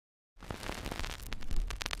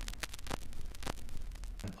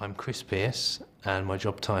I'm Chris Pearce, and my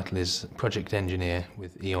job title is Project Engineer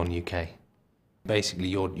with E.ON UK. Basically,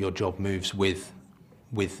 your job moves with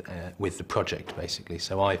the project, basically.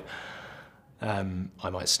 So I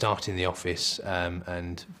might start in the office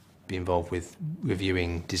and be involved with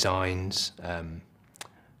reviewing designs,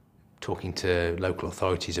 talking to local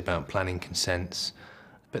authorities about planning consents,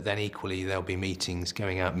 but then equally there'll be meetings,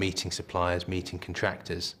 going out meeting suppliers, meeting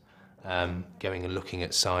contractors, going and looking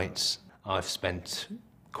at sites. I've spent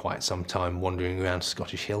quite some time wandering around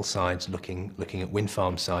Scottish hillsides, looking at wind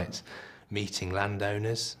farm sites, meeting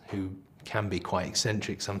landowners who can be quite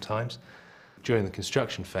eccentric sometimes. During the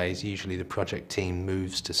construction phase, usually the project team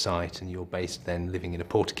moves to site and you're based then living in a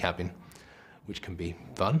porter cabin, which can be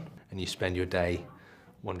fun, and you spend your day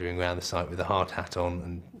wandering around the site with a hard hat on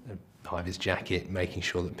and a high-vis jacket, making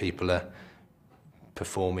sure that people are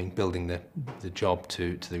performing, building the job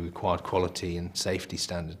to the required quality and safety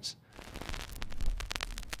standards.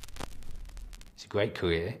 It's a great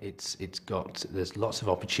career. There's lots of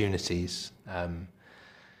opportunities.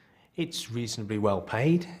 It's reasonably well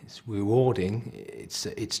paid. It's rewarding.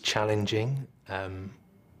 It's challenging, and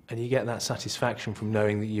you get that satisfaction from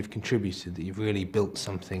knowing that you've contributed, that you've really built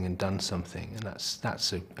something and done something, and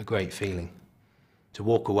that's a great feeling. To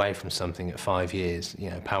walk away from something at 5 years,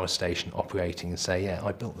 power station operating, and say, yeah,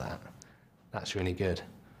 I built that. That's really good.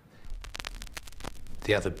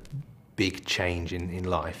 The other big change in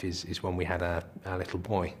life is when we had our little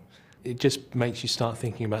boy. It just makes you start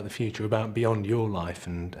thinking about the future, about beyond your life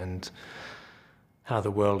and how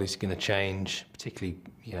the world is going to change, particularly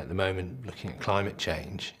at the moment looking at climate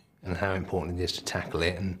change and how important it is to tackle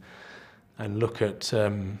it and look at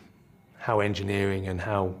how engineering and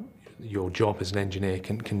how your job as an engineer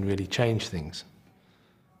can really change things.